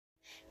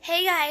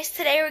Hey guys,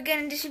 today we're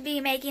going to be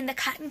making the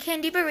cotton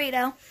candy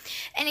burrito.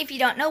 And if you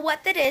don't know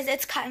what that is,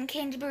 it's cotton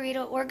candy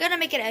burrito. We're going to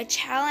make it a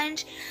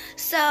challenge.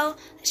 So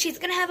she's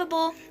going to have a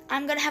bowl,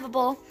 I'm going to have a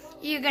bowl.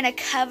 You're going to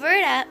cover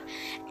it up,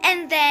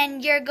 and then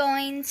you're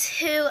going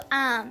to,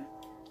 I'll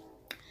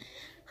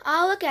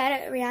look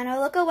at it, Rihanna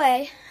will look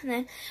away, and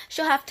then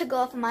she'll have to go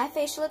off of my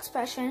facial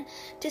expression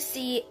to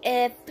see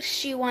if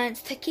she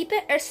wants to keep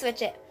it or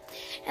switch it.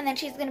 And then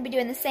she's going to be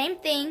doing the same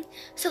thing.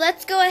 So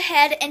let's go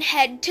ahead and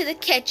head to the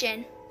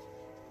kitchen.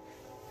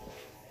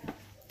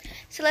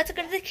 So let's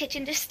go to the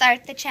kitchen to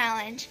start the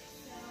challenge.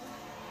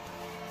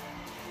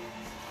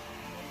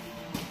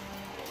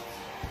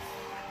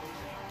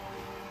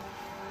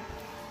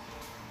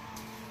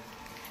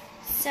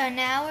 So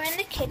now we're in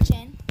the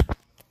kitchen,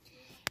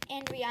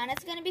 and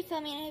Rihanna's going to be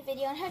filming a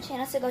video on her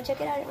channel, so go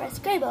check it out at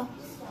Rescrable.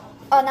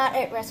 Oh, not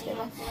at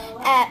Rescrable,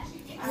 at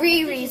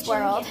Riri's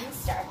World.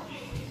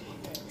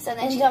 So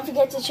then don't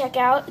forget to check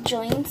out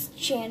Jolene's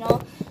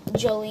channel,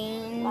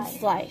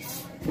 Jolene's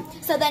Life.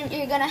 So then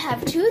you're going to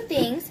have two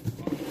things.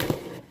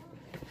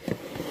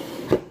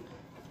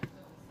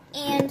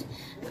 And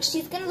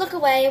she's going to look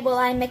away while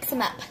I mix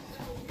them up.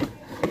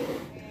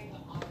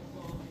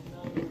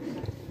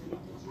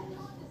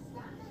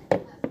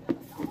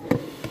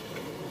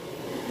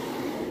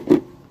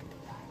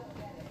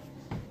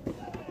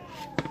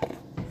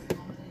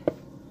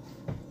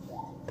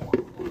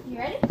 You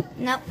ready?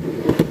 Nope.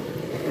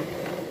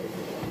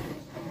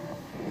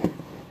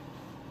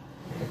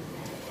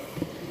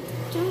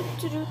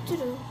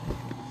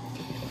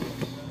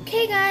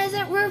 Okay guys,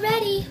 we're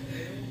ready.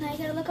 Now you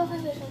gotta look over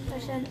the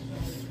person.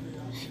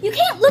 You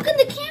can't look in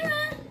the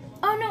camera.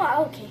 Oh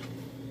no, okay.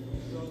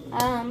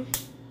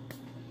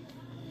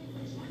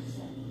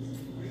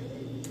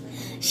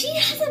 She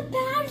has a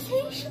bad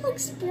facial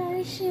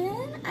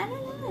expression. I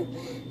don't know.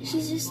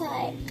 She's just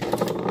like this.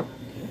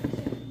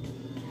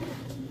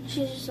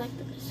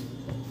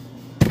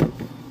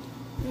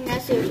 I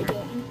see what you're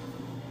doing.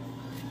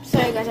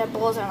 Sorry guys, our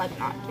bowls are like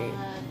not great.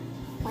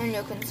 I know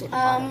you couldn't see the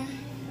bottom.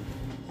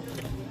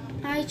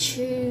 I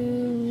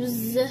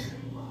choose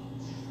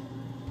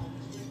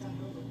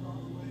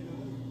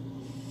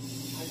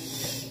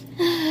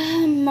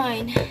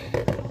mine.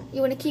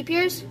 You want to keep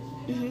yours?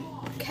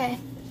 Okay.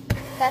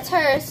 That's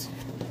hers.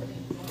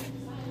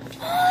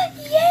 Oh,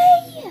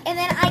 yay! And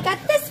then I got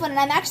this one, and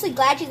I'm actually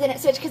glad you didn't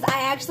switch because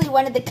I actually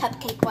wanted the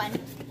cupcake one.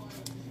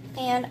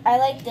 And I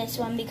like this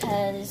one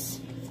because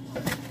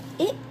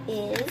it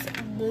is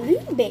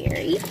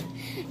blueberry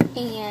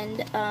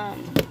and ow,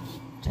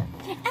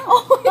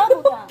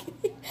 bubblegum.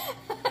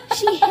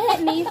 She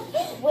hit me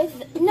with,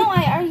 no,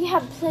 I already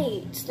have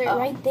plates. They're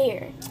right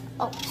there.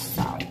 Oh,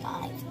 sorry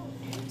guys.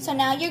 So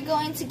now you're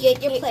going to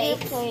get your plate.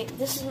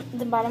 This is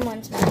the bottom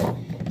one's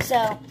mine.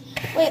 So,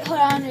 wait, hold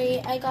on, Ree.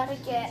 I gotta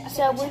get.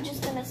 So we're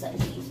just gonna set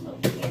these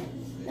over here,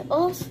 the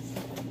bowls.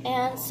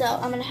 And so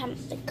I'm gonna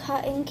have the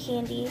cotton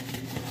candy.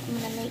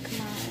 I'm gonna make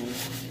mine.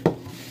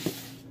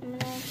 I'm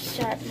gonna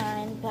start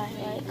mine by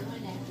like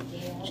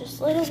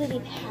just little bitty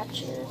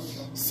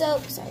patches. So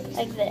sorry,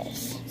 like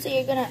this. So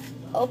you're gonna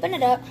open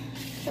it up.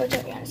 Oh, it's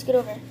over. Let's get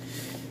over.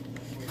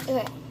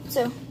 Okay,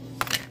 so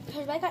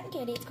here's my cotton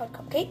candy. It's called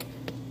Cupcake.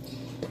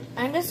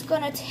 I'm just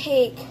gonna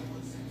take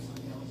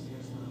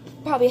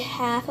probably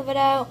half of it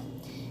out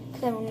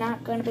because I'm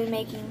not gonna be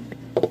making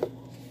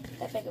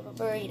that big of a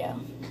burrito.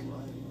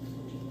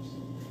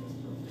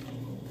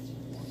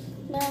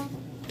 No,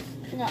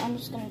 I'm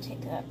just gonna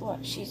take that.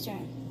 What she's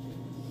doing,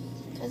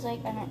 because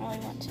like I don't really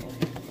want to.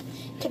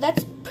 Okay,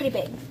 that's pretty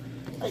big.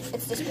 Like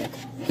it's this big.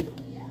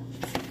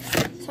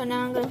 So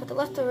now I'm gonna put the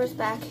leftovers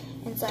back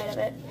inside of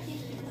it.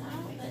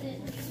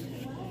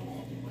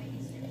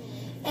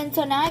 And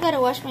so now I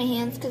gotta wash my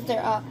hands because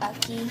they're all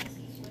icky.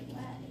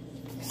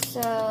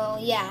 So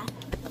yeah.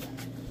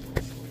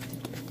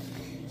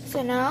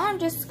 So now I'm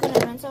just gonna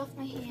rinse off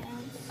my hands.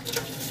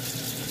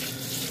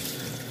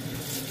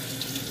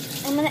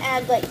 I'm gonna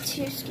add like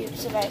 2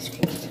 scoops of ice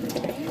cream to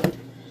mine.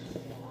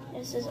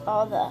 This is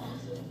all the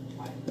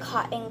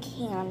cotton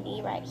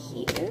candy right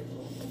here.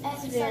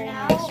 And so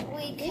now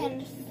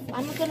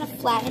I'm gonna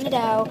flatten it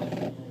out.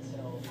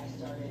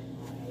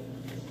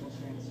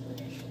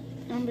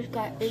 I'm just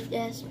gonna eat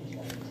this.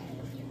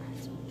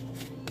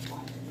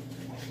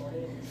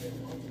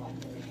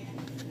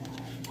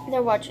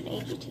 They're watching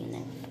AGT in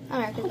there.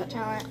 America's Got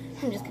Talent.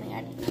 I'm just kidding,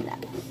 I didn't do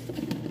that.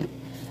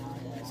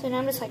 So now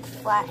I'm just like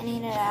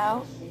flattening it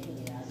out.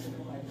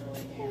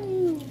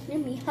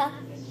 Yummy, huh?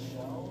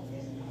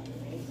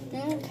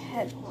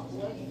 Okay.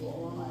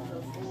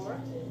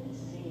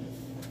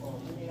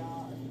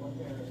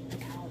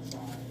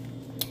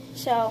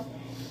 So,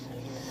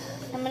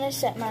 I'm gonna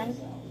set mine.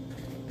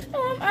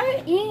 Oh, I'm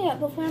already eating it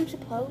before I'm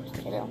supposed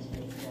to.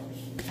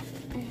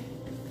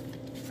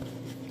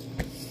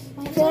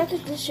 I feel like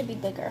this should be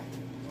bigger.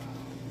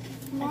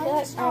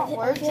 I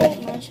feel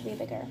like mine should be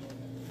bigger.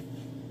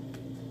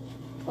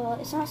 Well,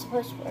 it's not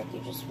supposed to work.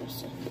 You're just supposed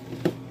to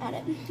add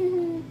it.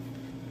 You're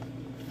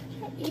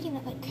eating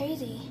it like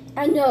crazy.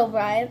 I know,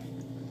 right?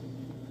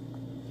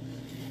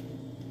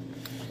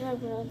 are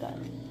really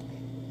good.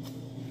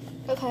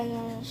 Okay,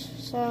 guys.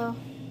 So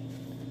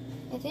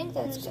I think I'm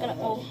that's just good.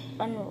 gonna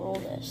unroll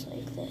this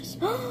like this.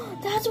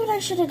 That's what I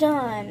should have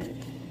done.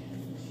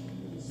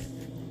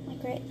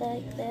 Like right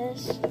like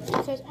this.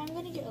 Because I'm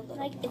gonna get a little.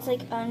 Like it's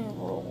like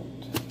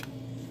unrolled.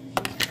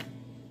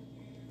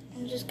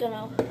 I'm just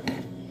gonna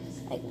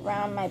like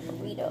round my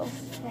burrito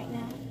right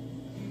now.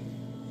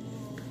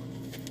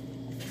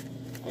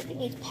 Like it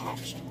needs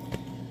patching.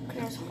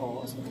 There's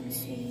holes you can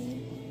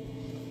see.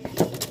 Like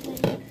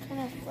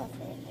kind of fluff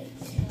it like.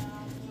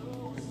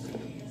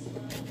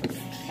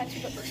 That's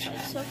what it looks like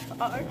so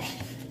far.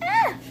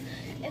 Ah!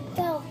 It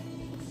fell.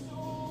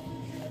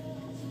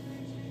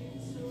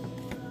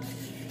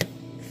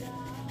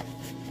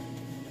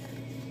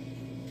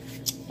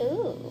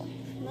 Ooh,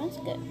 that's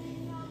good.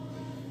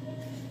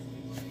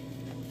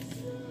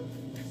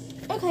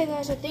 Okay,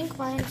 guys, I think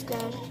mine's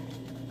good.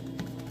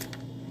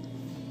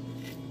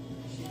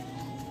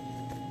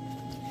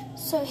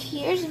 So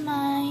here's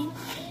mine.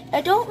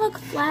 It don't look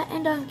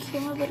flattened on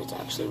camera, but it's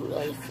actually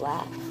really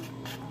flat.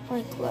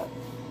 Like, look.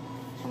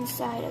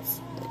 Inside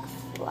it's like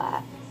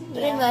flat.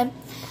 But anyway,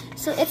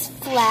 so it's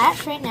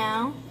flat right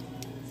now.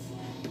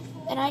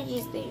 And I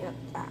use the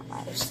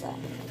I just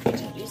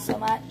didn't use so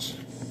much.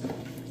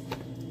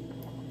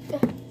 Okay.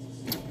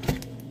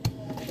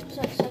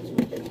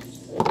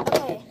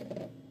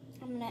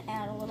 I'm gonna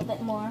add a little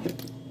bit more.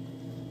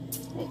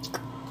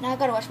 Now I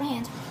gotta wash my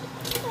hands.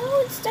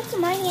 Oh, it's stuck to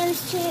my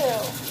hands too.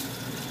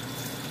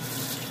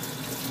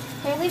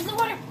 Here, leave the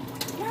water.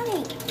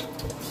 Mommy.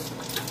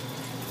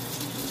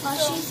 While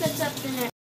she sets up the